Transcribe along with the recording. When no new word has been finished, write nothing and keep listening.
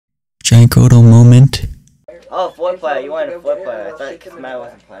GiantGrotle moment. Oh, 4 player. You wanted a 4 player. I thought because Matt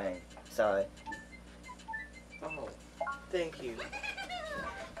wasn't playing. Sorry. Oh, thank you.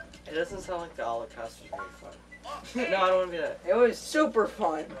 It doesn't sound like the Holocaust was very fun. No, I don't want to be that. It was super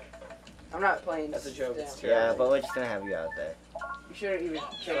fun. I'm not playing. That's a joke. It's Yeah, terrible. but we're just gonna have you out there. You shouldn't even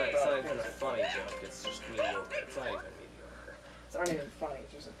It's joke not about even a it. funny joke. It's just mediocre. It's not even mediocre. It's not even funny.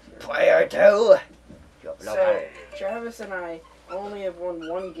 It's just a Player 2. So, Travis and I only have won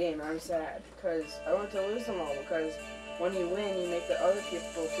one game, and I'm sad, because I want to lose them all, because when you win, you make the other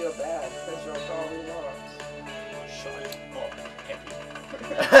people feel bad, because you're all we lost. Shut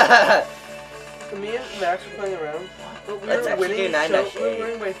up. Me and Max were playing around, but we Let's were actually winning. do 9 So we were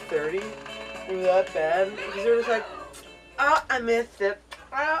winning by 30. We were that bad because they were just like, "Ah, I missed it."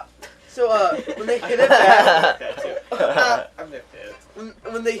 Ah. So when they hit it back, I'm nipped it.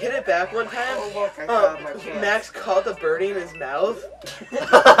 when they hit it back one time, Oh, look, I got my chance. Max caught the birdie in his mouth.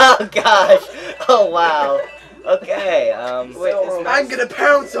 Oh gosh. Oh wow. Okay. Wait, So, is I'm gonna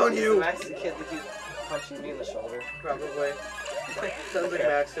pounce on Is you. Max the kid that keeps punching me in the shoulder? Probably. Sounds like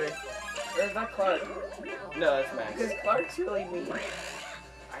Max to me. Or is that Clark? No, it's Max. Because Clark's really mean.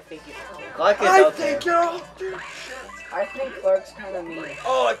 I think he's a kid. Clark is I okay. think you're all shit. I think Clark's kind of mean.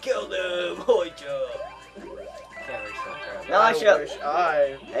 Oh, I killed him! Oh, job. Can't reach that crap. No, I should. wish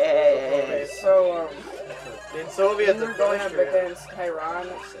I. Hey. So, In Soviet, we were going up against Tyron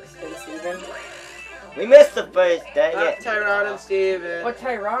and Steven. We missed the first. Dang it. Tyron and Steven. But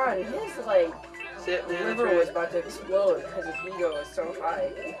Tyron, his, like, Sitting in the liver tree. was about to explode because his ego was so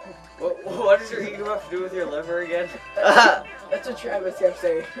high. What does your ego have to do with your liver again? That's what Travis kept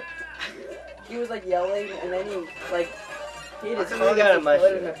saying. He was like yelling, and then he like hit his How come tongue you got a with his foot,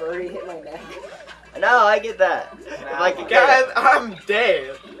 mushroom? and the birdie hit my neck. No, I get that. If I could get Guys, it. I'm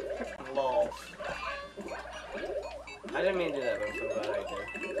dead. Lol. I didn't mean to do that, but I'm so glad I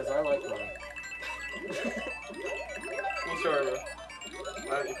did. Because I like money. I'm sorry, bro.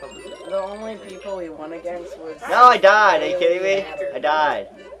 Why don't you come this way? The only people we won against was. No, I died. Are you kidding me? I died.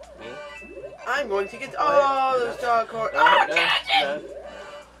 I'm going to get. Oh, the star court. No, Ah, no.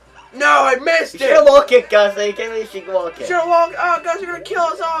 no, I missed You should have it. walked it, Gus. Are you kidding me? You should walk it. Should have walked. Oh, guys, you're gonna kill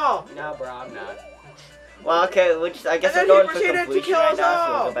us all. No, bro, I'm not. Well, okay, which I guess And I'm then going he for proceeded to completion kill right us now,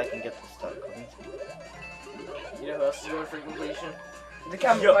 so we'll all. go back and get the star coins. You know who else is going for completion? The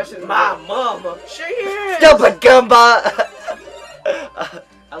common Yo, question. my mama. She is. Stupid Goomba!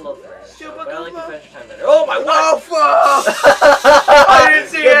 I love her. Stupid But I like Goomba. Adventure Time better. Oh my Oh god! fuck! I didn't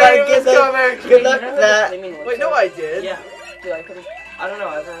see Good luck, any of good this luck. coming. Good luck with that. Wait, no, I did. Yeah. Do you like them? I don't know,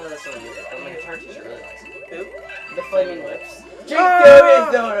 I've never heard of some music, but my guitar teacher really likes it. Who? The Flaming Lips.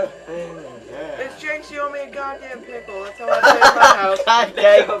 Ah! It's Jinx, you owe me a goddamn pickle. That's how I pay my house. God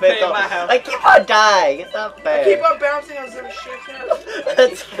dang, Go pay pickle. my house. I keep on dying. It's not I fair. keep on bouncing on some shit.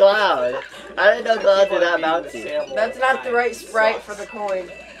 That's Cloud. I didn't know Cloud did that bouncy. That's not the right sprite for the coin.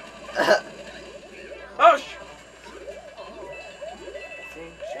 Oh sh!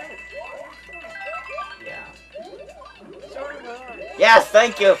 Yeah. Sorry, man. Yes,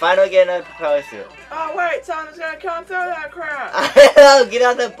 thank you. Finally getting a propeller suit. Oh wait, someone's gonna come through that crap. No, get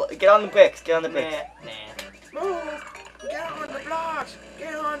on the bricks. Get on the bricks. Nah. Move! Get on the blocks!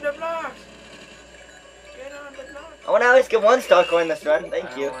 Get on the blocks! Get on the blocks! I want to at least get one star coin this run.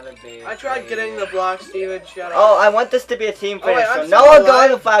 Thank you. I tried getting the blocks, Steven. Shut up. Oh, I want this to be a team Oh, wait, finish, I'm so still no one alive. going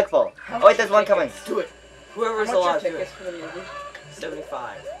to flagpole. Oh wait, there's one coming. Do it. Whoever's How much are allowed to do it. tickets for the movie?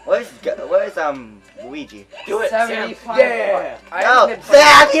 75. Where's Luigi? Do it, 75. Yeah. I No, haven't been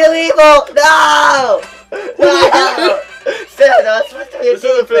Sam, you evil! No! No! Sam, that's supposed to be a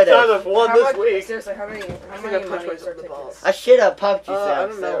team finish. I've won How much, seriously, how many I think I money punched monies myself are in the tickets? balls. I should have pumped you, Sam. I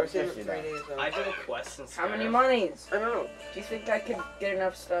don't know. We're so seeing you it for know. 3 days now. I did a quest and How many monies? I know. Do you think I could get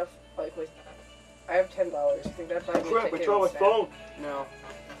enough stuff? Like with, I have $10. Do you think that'd buy me a Crap, I ticket? dropped my and snack? phone. No.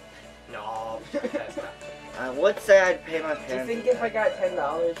 No. That's not. I would say I'd pay my Do you parents. think if I got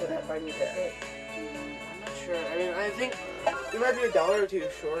 $10, would that buy me a ticket? I'm not sure. I mean, I think you might be $1 or 2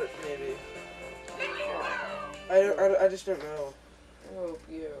 short, maybe. I just don't know. Oh,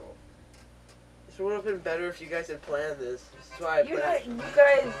 you. This would have been better if you guys had planned this. This is why I You planned.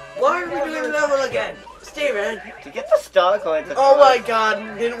 guys. Why are we doing the level again? Steven! To get the star coins. Oh my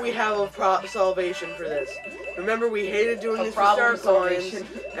god, didn't we have a salvation for this? Remember, we hated doing A this for star problem coins, salvation.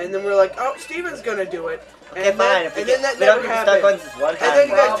 and then we're like, oh, Steven's gonna do it. And Okay, fine. If and we then get, that we don't never get the star happened. coins this one And then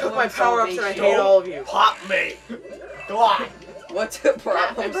you time. guys took my Problem power-ups, and I hate salvation. all of you. Pop me. Why? What's a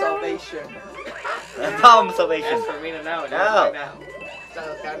problem salvation? Problem salvation. That's for me to know. No. Right now. So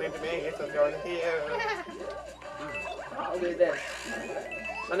it's going to me, so it's going to you. I'll do this.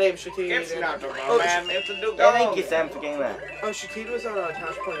 My name's Shatid. It's not the Oh, man, it's a new Yeah, thank you, Sam, for getting that. Oh, Shatid was on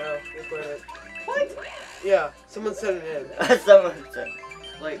Tosh.0. What? Yeah, someone sent it in. Someone said.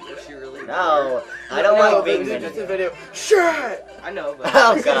 Like, was she really? No, I don't No, like being it was weird. just a video. Shit! I know, but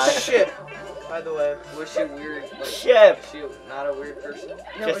Oh, It's God. shit. By the way, was she weird? Like, Shit. is she not a weird person?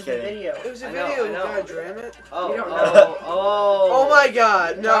 No, Just it's a kidding. video. it was a I know, video. I know. God damn it! Oh, You don't Oh my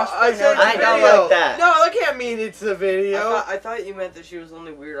God! No, I said it's a I don't video. like that. No, that can't mean it's a video. I thought you meant that she was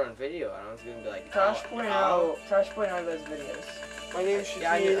only weird on video. And I was gonna be like, Tosh oh, point oh. out. Tosh point out those videos. My name's Shatid,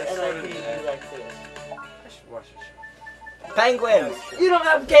 Yeah, I knew- I and I started hate that. you like this. I should watch this show. Penguins. You don't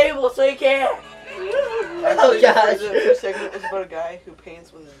have cable, so you can't. Actually, gosh. the first segment was about a guy who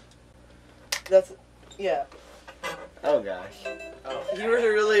paints with his. That's yeah. Oh, gosh. Oh, He was a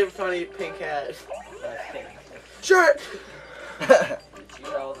really funny pink hat. I think. Shit! Did you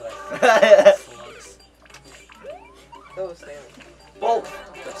know that I think slugs? That was Sam. Both,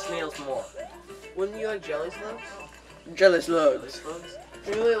 but snails more. Wouldn't you like jelly slugs? Jelly Really slugs. slugs?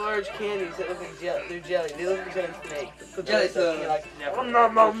 They're really large candies that look like jelly. They're jelly. They look like jelly snake. Put Jelly jelly slugs. slugs. Never.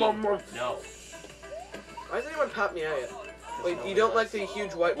 No. Why has anyone popped me out yet? Wait, you don't like the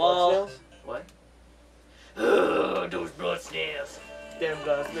huge white Well- blood snails? What? Ugh, those blood snails. Damn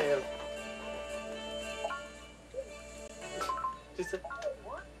blood snail. Just a,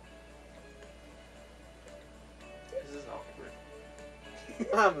 This is awkward.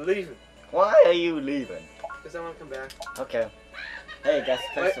 I'm leaving. Why are you leaving? Because I want to come back. Okay. Hey, Gus,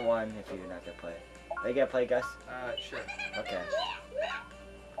 press What? the 1 if you're not gonna play. Are you gonna play, Gus? Sure. Okay.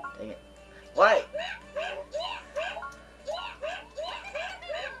 Dang it. What?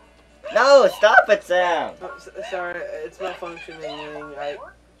 No, stop it, Sam! Oh, sorry, it's malfunctioning.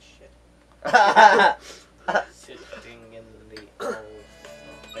 Shit. Sitting in the old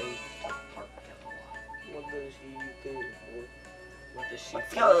parking lot. What does he do? What the sheep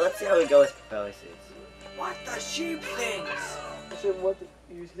let's see how it goes with propeller suits. What the sheep thinks? I said, what the,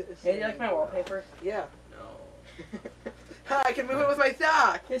 you Hey, do you like my wallpaper? Yeah. No. Ha, I can move it with my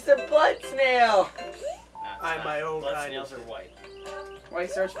sock! It's a blood snail. I'm my own Blood kind snails of- are white. Why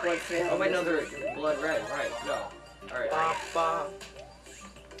search blood snail? Oh wait, no, they're blood red. Right. No. All right. Ba, ba.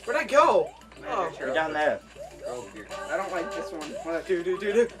 Where'd I go? Oh, You're down there. Oh, beard. I don't like this one. What? Do do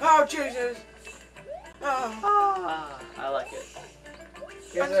do do. Oh Jesus! Oh, Ah, I like it. I'm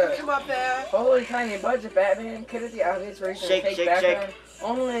Here's just gonna a come up there. holy tiny budget Batman kit at the obvious version Shake, of fake shake, background.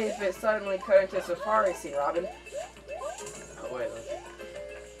 Only if it suddenly cut into Safari scene, Robin. Oh wait. Let's...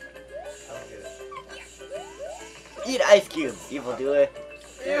 I don't get it. Eat ice cubes, evil doer.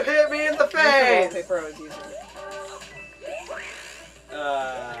 You hit me in the Here's the face. wallpaper I was using.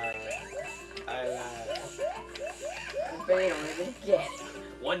 But you don't even get it.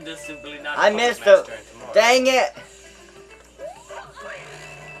 One does simply not. I missed the. Dang it!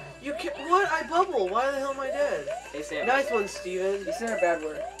 You can what? I bubble. Why the hell am I dead? Hey Sam. Nice one, Steven. You said a bad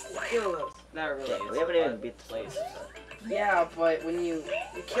word. Kill us. Not really. Okay, it's we haven't a even bad beat the place. Yeah, but when you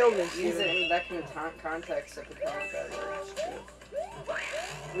You killed me, use it Steven. in that kind of context, it becomes bad words.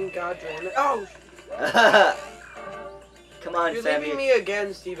 I mean, God damn it. Oh, Come on, you're Sammy. leaving me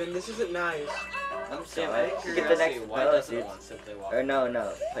again, Steven. This isn't nice. I'm Sam, sorry. I think You you're get the gonna next say, why propeller doesn't suits. one simply walk? Or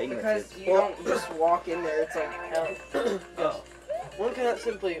no, penguin Because suits. you don't just walk in there, it's like hell. Oh. One cannot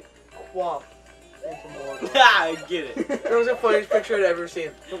simply walk into more. I get it. That was the funniest picture I'd ever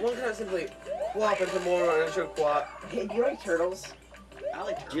seen. But one cannot simply walk into more and show quap. Hey, do you like turtles? I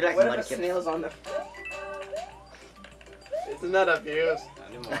like Do you like What if a mudkip? snail's on the... It's not abuse.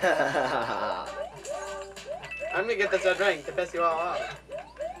 anymore. I'm gonna get this a drink to piss you all off.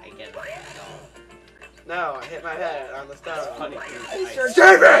 I get it. No, I hit my head on the It's stone. funny. I I, searched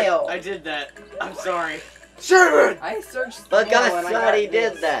Steven! snail. I did that. I'm sorry. Steven! I searched But snail Gus and I said got he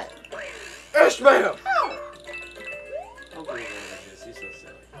did this. that. Ishmael! Don't believe it. You're so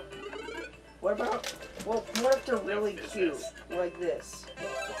silly. What about... Well, what if they're really cute? Like this.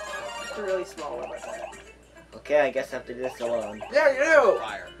 If they're really small, what about that? Okay, I guess I have to do this alone. Yeah, you do!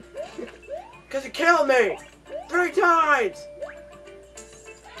 Fire. Cause you killed me! 3 times!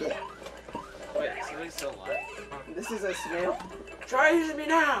 Wait, somebody's still alive? This is a snail. Try using me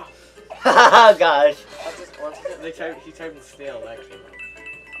now! Oh gosh. He typed in snail, that came up.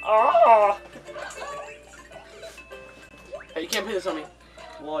 Oh! Hey, you can't put this on me.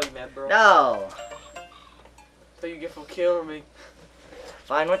 Whoa, you mad, bro? No. So you get from killing me.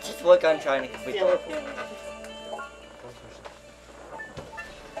 Fine, let's just work on trying to complete the level.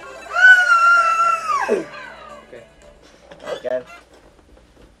 Okay.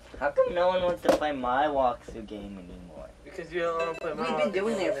 How come no one wants to play my walkthrough game anymore? Because you don't want to play my We've been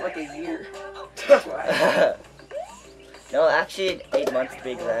doing it for like a year. No, actually 8 months to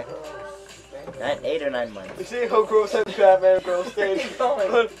be exact. 8 or 9 months. You see how gross and Batman grow stage? Keep going.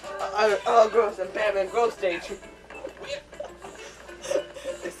 Oh, gross and Batman grow stage.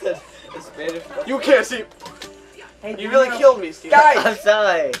 It said in Spanish. You can't see. Hey, You really killed me, Steve. Guys! I'm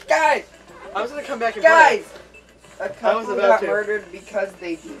sorry. Guys! I was gonna come back and Guys! A I was couple about got to. murdered because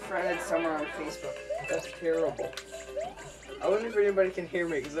they defriended someone on Facebook. That's terrible. I wonder if anybody can hear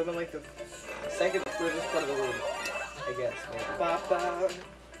me, because I'm in like the second weirdest part of the room. I guess. Maybe. Ba-ba.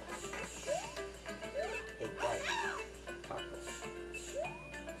 Hey guys.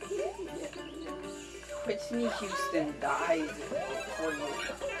 Whitney Houston dies for you.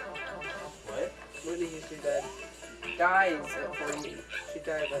 What? Whitney Houston died. Dies for you. She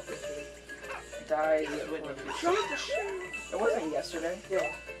died like yesterday. Dies Who's for Whitney you. Houston? It wasn't yesterday.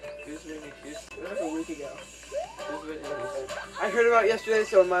 Yeah. Who's Whitney Houston? It was like a week ago. Who's Whitney Houston? I heard about yesterday,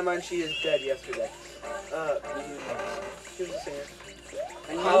 so in my mind she is dead yesterday. She was a singer.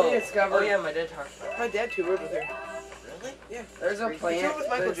 And newly discovered. Oh yeah, my dad talked about My dad too worked with her. it. Really? Yeah. There's a She plant toured with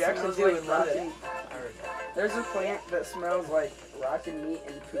Michael that Jackson smells too like in London. I rotten. heard that. There's a plant that smells like rotten meat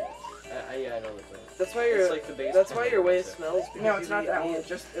and poop. Yeah, I know the thing. That's why It's your like the biggest that's why thing your in waist music. smells. Because No, you it's not eat that one.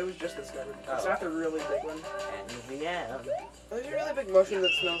 meat. It was just discovered. It's Oh. not the really big one. And moving on. There's a really big mushroom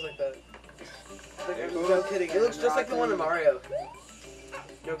that smells like that. Like, There's no kidding. It looks just like the one in Mario.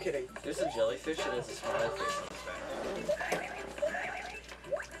 No kidding. There's a jellyfish that has a smiley face on its back.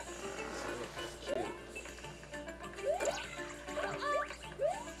 Cute.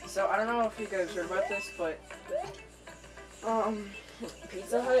 So I don't know if you guys heard about this, but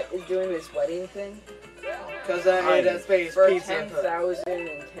Pizza Hut is doing this wedding thing Cause I made a space for pizza.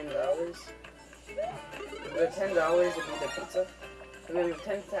 $10,010. The $10 would be the pizza, and then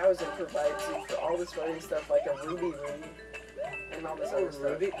 $10,000 provides you for all this wedding stuff like a ruby ring and all this Oh, other stuff.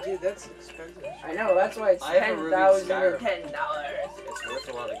 Ruby? Dude, that's expensive. I know, that's why it's I have a ruby $10,010. It's worth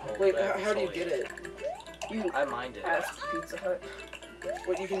a lot of gold. Wait, but I how do you sold get it? You I mined it. ask Pizza Hut.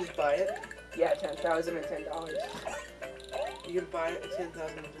 What, you can just buy it? Yeah, $10,010. You can buy it at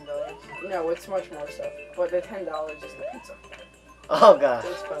 $10,010. No, it's much more stuff, but the $10 is the pizza. Oh god.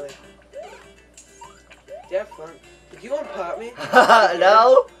 That's funny. You have fun. Did you unpop me?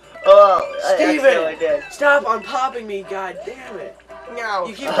 No? Oh, Steven! I did. Stop unpopping me, god damn it. No.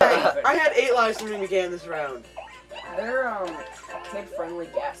 You keep saying, I had 8 lives when we began this round. They're kid-friendly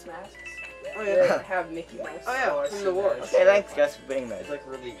gas masks. Oh yeah. That have Mickey Mouse. Oh yeah, I from see the war. that. Okay, thanks guys for being It's there. like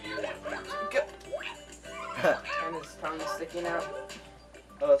really eerie. And his tongue sticking out.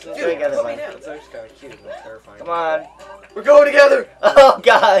 Oh, that's Dude, Very good, put me man. down. That's actually kind of cute and terrifying. Come on. We're going together! Oh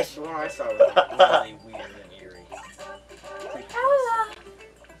gosh. The one I saw was like, really weird and eerie.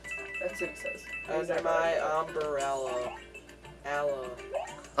 That's what it says. Under my umbrella. Aloe.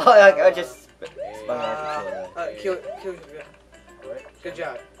 Oh, I just spun out the Kill it. What? Good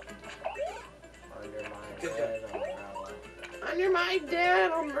job. Under my Good dead umbrella. Under my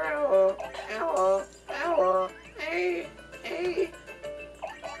dead umbrella. Aloe. Aloe. Hey. Hey.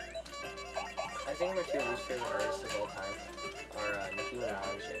 I think my two least favorite artists of all time are Nicki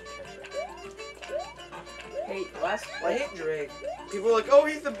Minaj and Kesha. Hey, last I hate Drake. People are like, oh,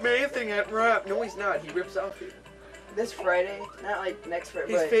 he's the main thing at rap. No, he's not. He rips off people. this Friday, not like next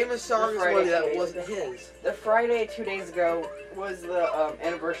Friday, His but famous song is Friday one that 2 days wasn't ago. his. the Friday 2 days ago was the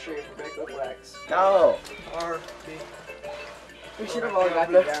anniversary of Rebecca Black's. No. R.B. We should have all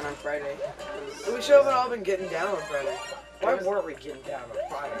gotten down on Friday. We should have all been getting down on Friday. Why weren't we getting down on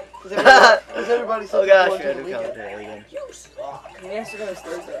Friday? Because everybody's Oh looking gosh, forward I to the do weekend. commentary again. You suck. Yesterday was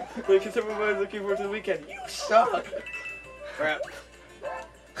Thursday. Because everybody's looking forward to the weekend. You suck. Crap.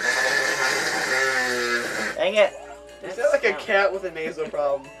 Dang it. You sound like a cat with a nasal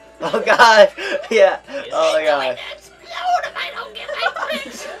problem. Oh gosh. Yeah. Oh my gosh.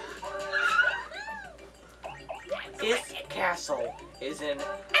 This castle is in.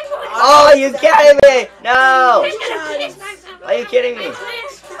 Oh, you kidding me? No. Are you kidding me?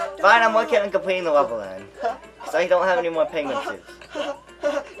 Fine, I'm working on completing the level then. Because I don't have any more penguin suits.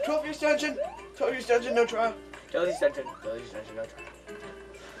 12 years dungeon. 12 years dungeon, no trial. Jody's dungeon. Jody's dungeon. No try.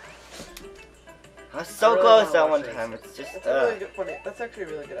 I was so really close wanna that watch one this. time. It's just, That's a really good funny. That's actually a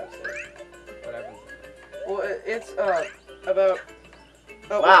really good episode. What happened? Well, it's about.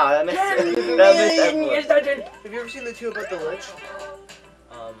 Oh, Wow, that missed everyone. Have you ever seen the two about the lich?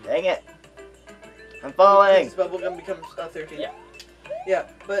 Dang it. I'm falling. His bubblegum becomes 13. Yeah. Yeah,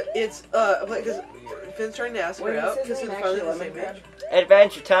 but it's because Finn's trying to ask her Wait, out is his because he's name finally actually the same Lemon age.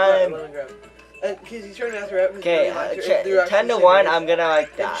 Adventure time. Lemon grab. And because he's trying to ask her out. Okay, 10 to 1, I'm gonna like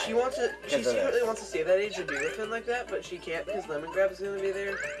And die. she wants to. She Because of secretly this. wants to stay that age to be with him like that, but she can't because Lemon Grab is gonna be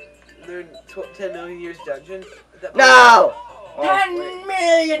there. their 10 million years dungeon. No! 10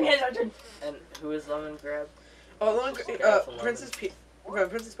 million years dungeon. And who is Lemon Grab? Oh, Princess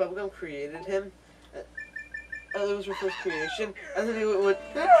Bubblegum created him. It was her first creation, and then he went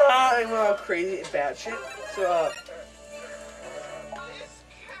and went all crazy and bad shit. So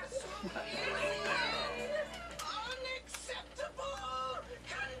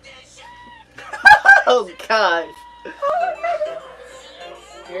Oh gosh.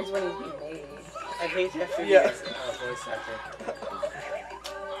 Here's when he's being made. I hate to have to Yeah. use voice actor.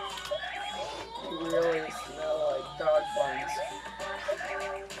 You really smell like dog buns.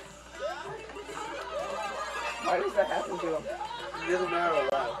 Why does that happen to him? it doesn't matter a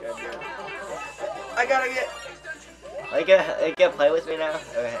lot, goddamn. I gotta get. You can play with me now?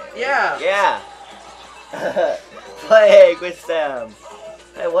 Okay. Yeah. Yeah. Playing with Sam.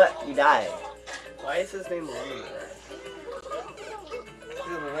 Hey, what? You died. Why is his name Lemon Grab?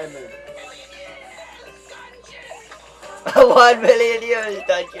 1 million years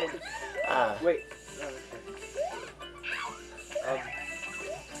dungeon. Ah. Wait.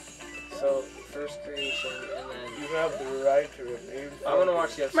 So first creation, and then You have the right to remain. I'm gonna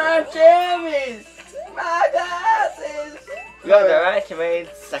watch the episode. My jammies! My glasses! You have the right to remain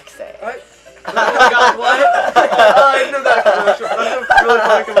sexy. What? Oh my god, what? Oh, I know that commercial. That's a really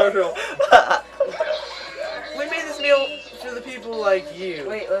funny commercial. We made this meal for the people like you.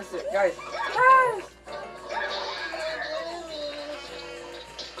 Wait, listen, guys.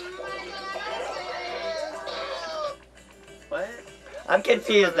 What? I'm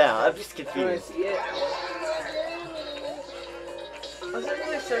confused now. I'm just You wanna confused. see it? Was it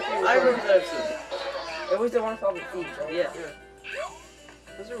really sucky? I remember that episode. It was the one called the Thief, right? Yeah.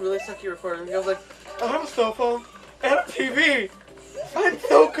 Was it really sucky recording? I was like, I have a cell phone and a TV. I'm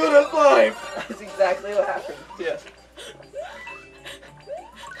so good at life. That's exactly what happened. Yes.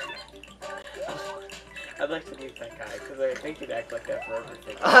 I'd like to meet that guy, because I think he'd act like that for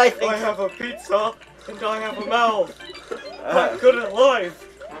everything. I think. I have a pizza and I have a mouth. Uh, I'm good at life.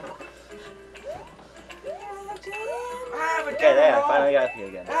 I have a okay, there. I finally got you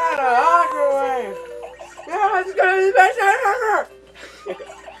again. And a microwave. Yeah, it's gonna be the best thing ever.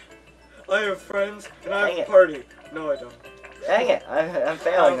 I have friends and I Dang have a it. party. No, I don't. Dang it. I'm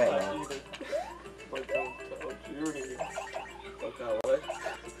failing right now. But don't tell Judy. Oh god, what?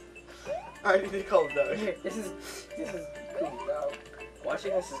 I need to call him that. Here, this is cool, though.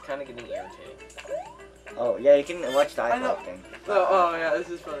 Watching this is kind of getting irritating. Oh, yeah, you can watch the I know. iPod thing. Oh yeah, this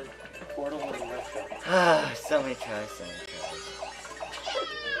is funny. Portal was a restaurant. Ah, so many tries, so many tries.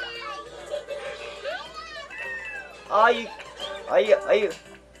 Are you?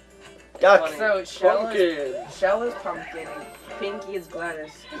 Duck. So, Shell is, Pumpkin. Shell is pumpkin, and Pinky is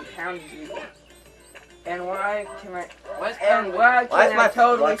Gladys, and Pound is evil. And why can I... Why is why Why is can my I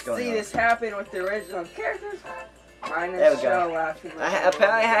totally watch going see on? this happen with the original characters? Mine There is we go. Shell laughing. Apparently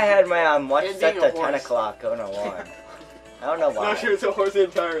I had my watch And set being a to 10 horse. o'clock on alarm. I don't know No, why. she was a horse the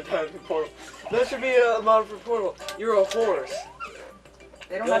entire time in Portal. That should be a mod for Portal. You're a horse.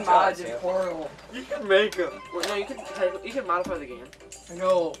 They don't Good have mods job, in Sam. Portal. You can make them. Well, no, you can modify the game. I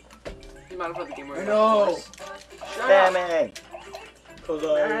know. You can modify the game where I you're a know. horse. Shut up. Spamming. Cause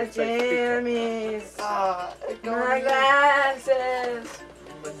My it's like people. jammies. Ah, My glasses.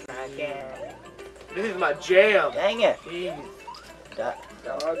 This is my jam. Dang it. Jeez.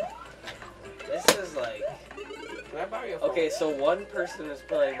 Dog. This is like... Can I borrow your phone? Okay, so one person is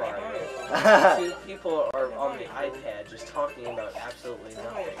playing Mario. Yeah. 2 people are on the iPad just talking about absolutely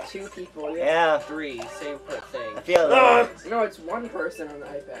nothing. 2 people, yeah. 3, same thing. I feel Ah! it. No, it's 1 person on the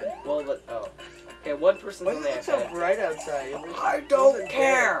iPad. Well, but, oh. Okay, one person's Why on is the it so iPad. bright outside? I don't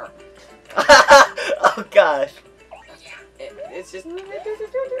care! Oh gosh. It's just... Wait,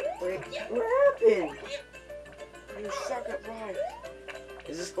 what happened? You suck at life.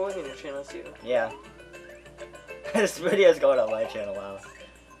 Is this going in your channel too? Yeah. This video's going on my channel, wow.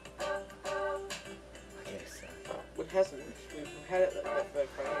 Okay, so. What hasn't? We've had it like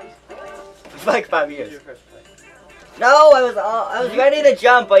 5 years. It's like 5 Use years. your first play. No, I was ready to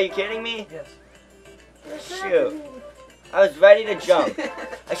jump. Are you kidding me? Yes. Shoot. I was ready to jump.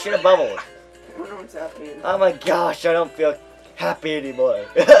 I should have bubbled. I don't know what's happening. Oh my gosh, I don't feel happy anymore.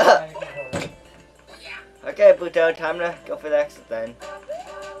 Okay, Pluto, time to go for the exit then.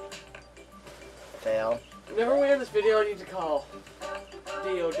 Fail. Whenever we end this video, I need to call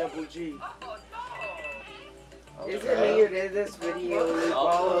D-O-double-G. Is it me or did this video loop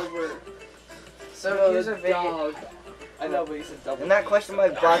all over? So here's a video. Dog. I know, but he said double. In that question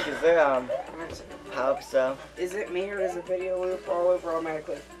mark block, is there, help, so? Is it me or does the video loop all over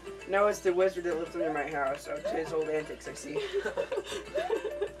automatically? No, it's the wizard that lives under my house. So it's his old antics I see.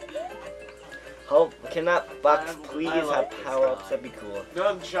 Hope, can that box please I have like this power-ups? guy. That'd be cool.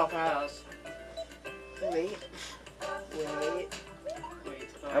 None shall pass. Wait. Wait.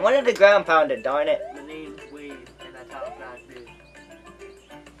 I wanted to ground pound it, darn it. The name's Wade, and that's how bad it is.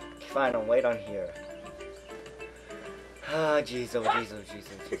 Fine, I'll wait on here. Ah, jeez, oh jeez, oh jeez,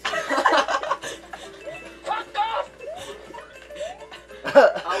 oh jeez.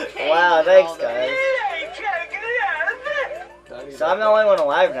 Okay, Wow, thanks all guys. that. So I'm the only one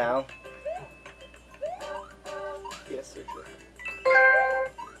alive now. Yes, sir.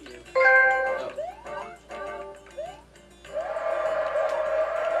 You. Oh.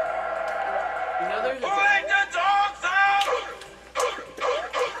 You know there's a...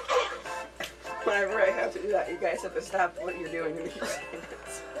 Whenever I have to do that, you guys have to stop what you're doing and keep saying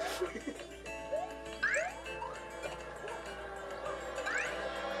this.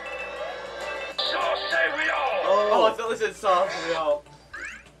 Oh, I thought it said soft, yo.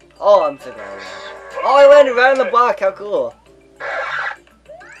 Oh, I'm so glad. Oh, I landed right on the block. How cool.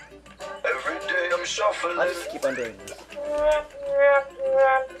 Every day I'm shuffling. I'll just keep on doing this.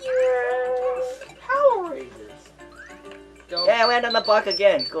 Power Rangers. Don't. Yeah, I landed on the block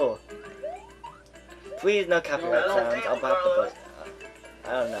again. Cool. Please, no copyright sounds. I'll pop the book.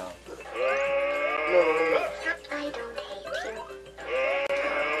 I don't know.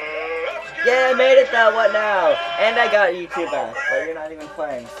 Yeah, I made it though. What now? And I got YouTube back, but you're not even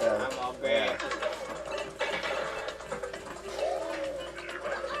playing, so. I'm all bad.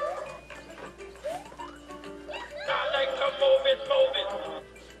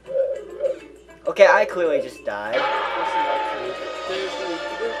 Okay, I clearly just died.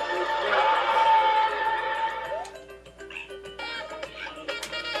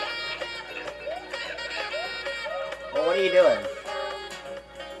 Well, what are you doing?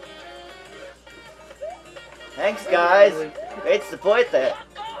 Thanks, guys. Great support there.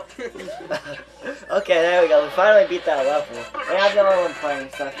 Okay, there we go. We finally beat that level. And I'm the only one playing,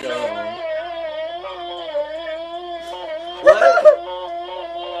 so I feel alone. What?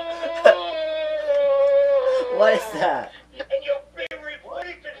 What is that?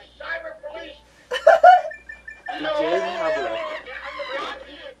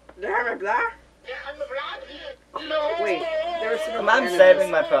 Wait, there was some I'm saving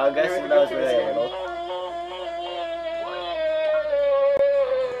my progress, even though it's really little.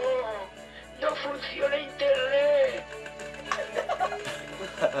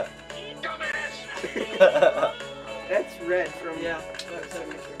 That's red from Yeah. that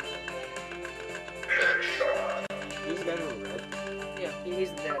cemetery. He's got a red. Yeah,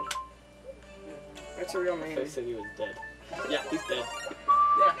 he's dead. That's a real name. They said he was dead. Yeah, he's dead.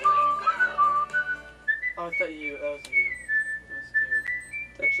 Yeah. Oh, I thought you. That was you. That was you.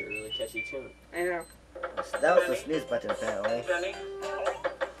 It's actually a really catchy tune. I know. That was the snooze button, apparently. Benny.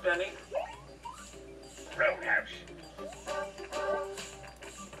 Benny. Roadhouse.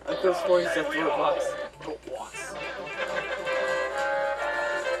 I could have sworn he said roadblocks. Roadblocks.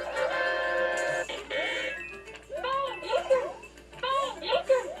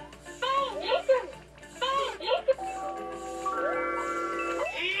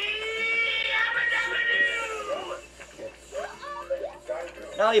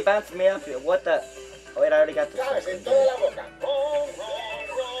 No, you bounced me up here. What the? Oh, wait, I already got this.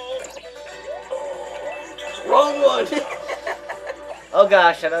 Wrong one! Oh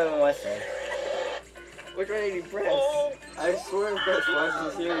gosh, I don't even want to say. Which one did you press? I swear I pressed one.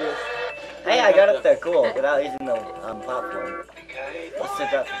 This is serious. Hey, I got up there, cool, without using the platform. Let's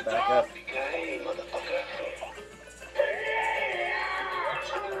sit up and back up.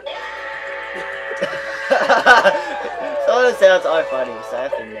 Some of the sounds are funny, so I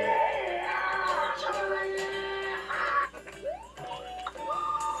have to admit.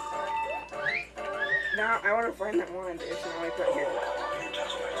 Now I want to find that one. It's not like right here.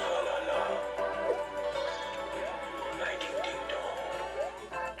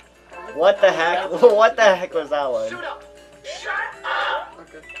 What the heck? What the heck was that one?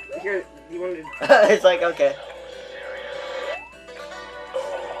 Okay. Here, you wanted. It's like, okay.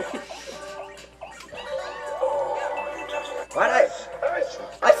 Why'd I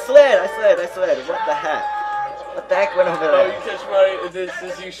slid! What the heck? What the heck went over Oh, you there? catch my. This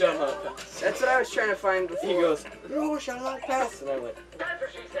is you shall not pass. That's what I was trying to find before. He goes, you shall not pass. And I went,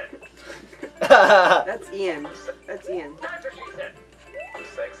 That's Ian. That's Ian. I'm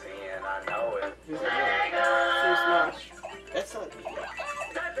sexy and I know it. who's that? From Smash. That's not me.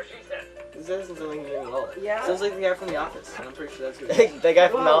 This doesn't sound like me at all. Yeah. Sounds like the guy from The Office. And I'm pretty sure that's who it is. The guy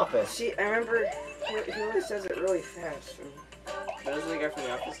from the Whoa, office. See, I remember he always says it really fast. That is the guy from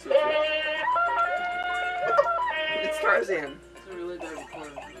The Office too. It's Tarzan. It's a really bad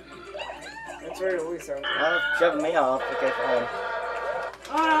recording. That's what it always sounds like. Oh, shoving me off. Okay, fine.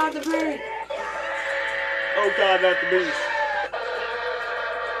 Oh, not the bird! Oh god, not the beast.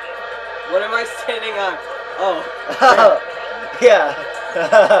 What am I standing on? Oh.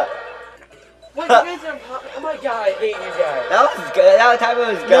 Yeah. What, you guys are oh my god, I hate you guys. That was good. That time it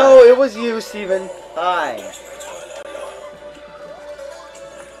was good. No, it was you, Steven. Fine.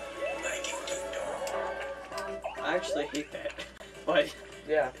 I actually hate that. But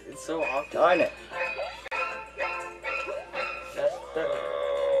Yeah. it's so awkward. Darn it. That's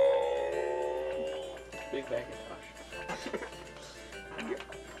Big Macintosh.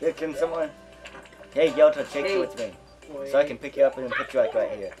 Yeah, can someone... Hey, Yota, take Hey. you with me. So I can pick you up and put you like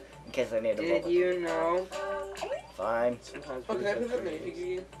right here. In case I need a Did bullet. you know? Fine. Sometimes Oh, can I we put that have minifigure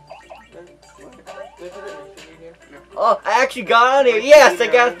again? Can I put that minifigure again? Oh, I actually got on here. Yes, I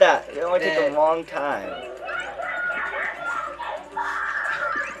got that. It only took a Dad. long time.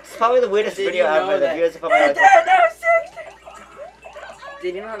 It's probably the weirdest Did video you know ever. The that- viewers are probably like,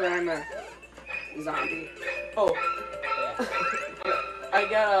 Did you know that I'm a zombie? Oh. I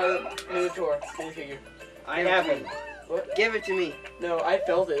got a Minotaur minifigure. I haven't. What? Give it to me. No, I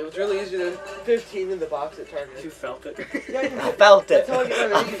felt it. It was really easy than 15 in the box at You Target. felt it. I felt it. That's how I get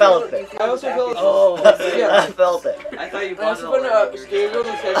my I minifigure. felt it. I also felt Oh, yeah. I felt it. I thought you I bought also it put already. a Scarecrow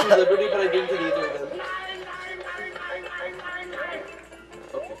and Statue of Liberty, but I didn't get either of them.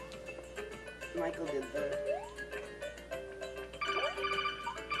 Okay. Michael did that.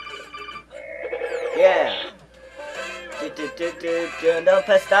 Yeah. Don't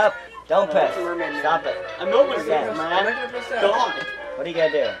press stop. Don't press. Mermaid Man. Stop it. I'm opening Yeah. it, I'm man. not gonna press that. God. What are you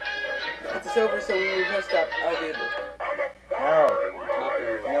gonna do? It's over, so when we press stop, I'll be able. No.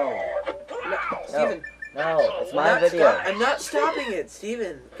 No. No, Steven. No. It's I'm my not video. I'm not stopping it,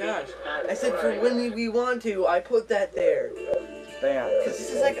 Steven. Gosh. I said for when we want to, I put that there. Bam. Cause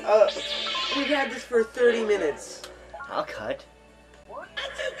this is like, we've had this for 30 minutes. I'll cut.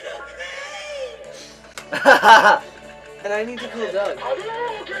 And I need to call Doug.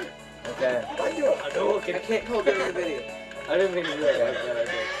 Okay. I can't call Doug in the video. I didn't mean to do that.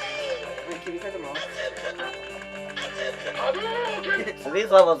 Wait, can you cut them off? So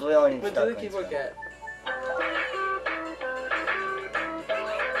these levels we only need But stuck do the on keyboard stuff. get.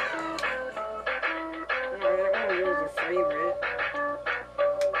 Alright, I'm gonna use your favorite.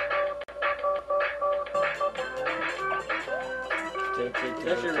 It's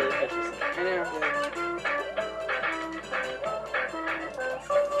actually really catchy. I know.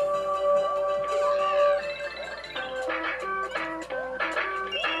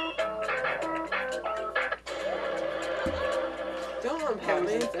 Don't unpop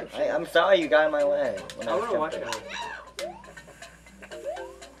me. I'm sorry you got in my way. When I was want to watch jumping.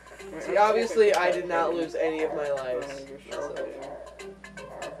 it. See, obviously, I did not lose any of my lives. So.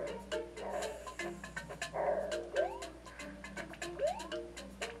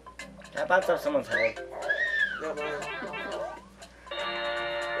 That bounced off someone's head. Not mine.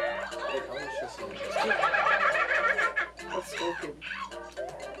 Wait, I was just saying. Let's spoken.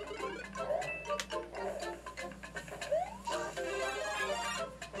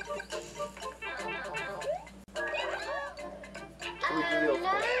 We can do it.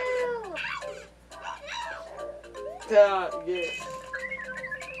 Yeah.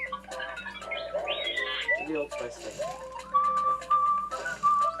 The Old Spice thing.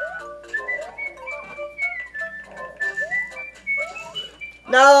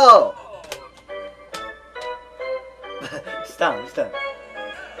 No! Stop. Okay,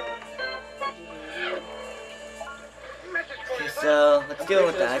 so let's deal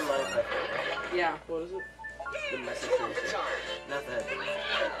with that. Yeah. What is it? The message station. Not that.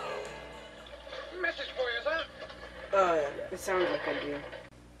 Oh, yeah. It sounds like I do.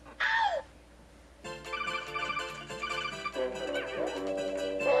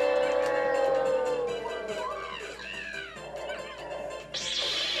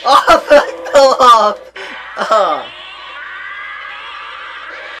 Oh, it fell off! Oh.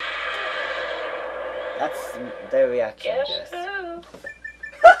 That's their reaction, I guess.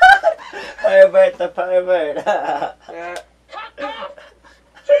 Pervert the pervert. Yeah.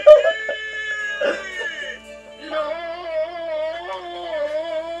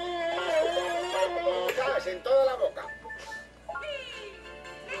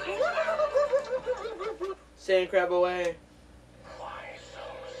 Sand crab away. Why so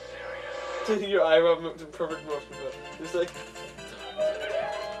serious? Your eyebrow moved in perfect motion. Just like.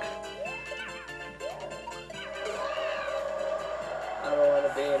 I don't want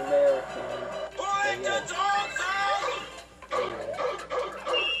to be an American. Put the dogs out!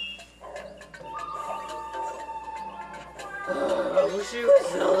 I wish you could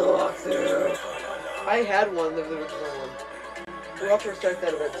sell the walkthrough. I had one, the original one. We'll have to restart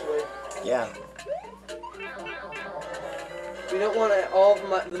that eventually. Yeah. We don't want all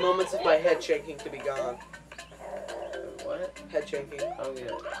of the moments of my head shaking to be gone. What? Head shaking. Oh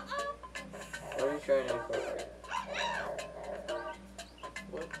yeah. What are you trying to incorporate?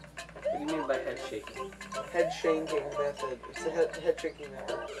 What? What do you mean by head shaking? Head shaking method. It's the head shaking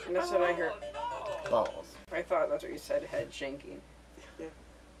method. That's what I heard. Balls. I thought that's what you said, head shanking.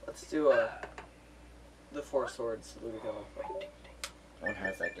 Let's do the Four Swords Louis Vuitton. One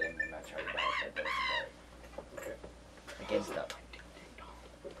has that game. I'm not trying to buy it. But Okay. the game's up.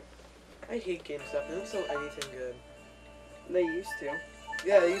 I hate GameStop. They don't sell anything good. They used to.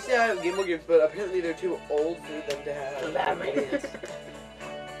 Yeah, they used to have Game Boy games, but apparently they're too old for them to have. That Idiots.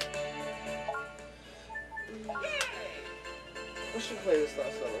 We should play this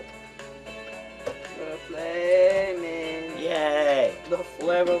last level. The flaming. Yay! The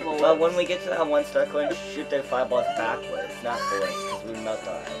flammable. Well, when we get to that one star coin, shoot their fireballs backwards, not forwards, because we melt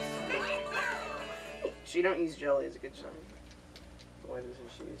our eyes. She don't use jelly as a good sign. Why doesn't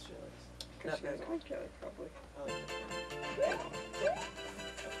she use jellies? Because she doesn't like jelly, probably.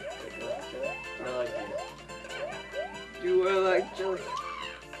 I like it. Do I like jelly?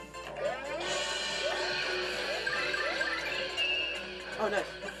 Oh, nice.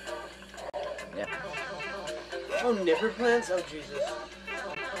 Yeah. Oh, nipper plants? Oh, Jesus.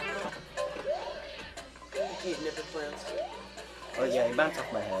 I hate nipper plants. Oh yeah, he bounced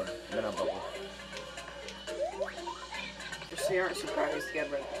off my head. Then I'll bubble. Just so you aren't surprised, he has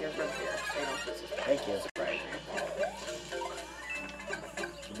red hair. So you don't get Thank you. surprised.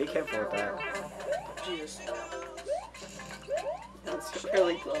 Be careful with that. Jesus. That's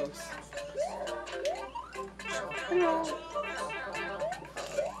really close. Hello.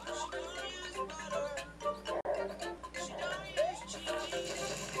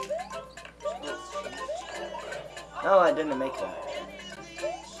 No, I didn't make that.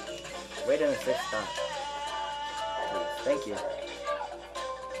 Wait in the 6th spot. Thank you.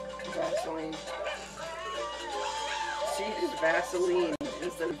 Vaseline. She used Vaseline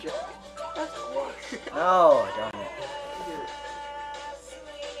instead of jelly. No, darn it.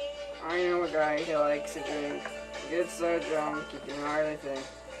 I know a guy who likes to drink. He gets so drunk he can hardly think.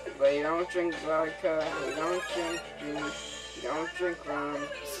 But you don't drink vodka, you don't drink juice, you don't drink rum.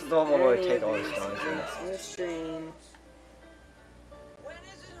 This is the one where we take all the stones. It's in the stream.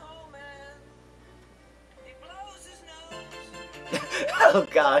 Oh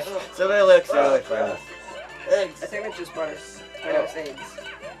gosh, somebody looks really funny. I Eggs. think it's just butter. I know it's eggs.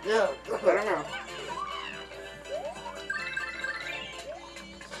 Yeah. I don't know.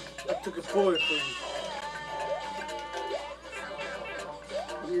 I took a bullet for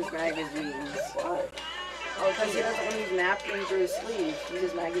you. Use magazines. Why? Oh, because he doesn't want to use napkins through his sleeve. He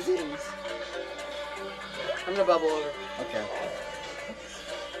uses magazines. I'm gonna bubble over. Okay.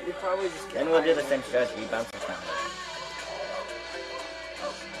 You probably just. Then we'll do the same strategy, bounce us down.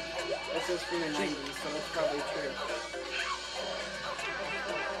 This is from the 90s, so that's probably true.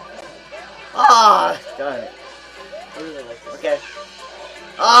 Ah, darn it. I really like this. Okay.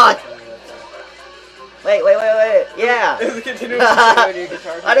 Ah, wait. Yeah. It's a continuous.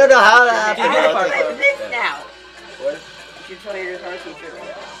 I don't know how that You did happened. it, though. Now! What? You should tell your guitar teacher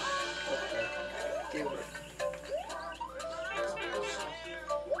that. Do it.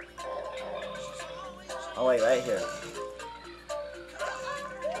 Oh wait, right here.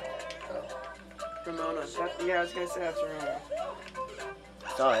 Ramona. Yeah, I was gonna say that's Ramona.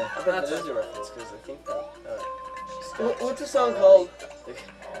 Sorry. I bet that is a reference because I think that. What's the song called?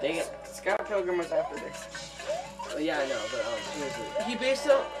 Dang it. Scott Pilgrim was after this. Well, yeah, I know, but he was a. He based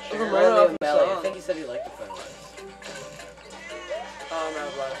it on Randy Ramona off the O'Malley. I song. think he said he liked the Fun Lives. Oh,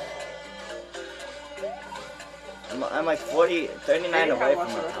 man, I'm like 39 Maybe away have from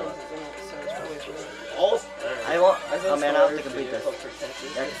lots of my references in it, so it's probably true. Also, I won't. Oh man, I'll have to complete this.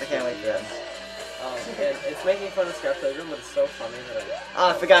 Pretentious. Yeah, 'cause I can't wait for that. And it's making fun of Scott Pilgrim, but it's so funny that I. Oh,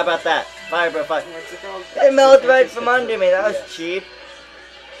 I forgot about that. Fire, bro, fire. What's it called? It melted right from under me. That was Yeah. cheap.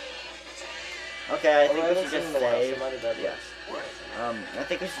 Okay, I think we haven't should seen just it in a while, so save. it might have been Yes. I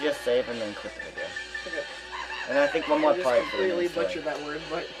think we should just save and then quit the video. Okay. And I think one more I just part for the completely next story, butchered that word,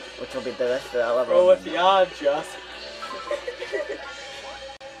 but which will be the rest of that level. Roll with the odds, Joss.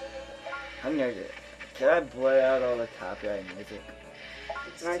 I'm nervous. Can I blur out all the copyright music?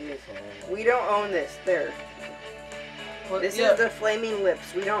 we don't own this. There. This is the Flaming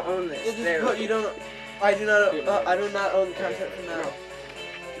Lips. We don't own this. There. You don't. I do not. I do not own the content from that. No.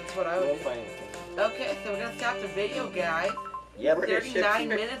 That's what I We'll would. find it. Okay, so we're gonna stop the video, guys. Yep. 39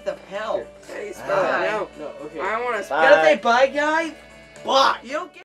 minutes of hell. Hey, Bye. spell it. No. No, okay. I want to Bye. Gotta say bye, guys. Bye. You don't get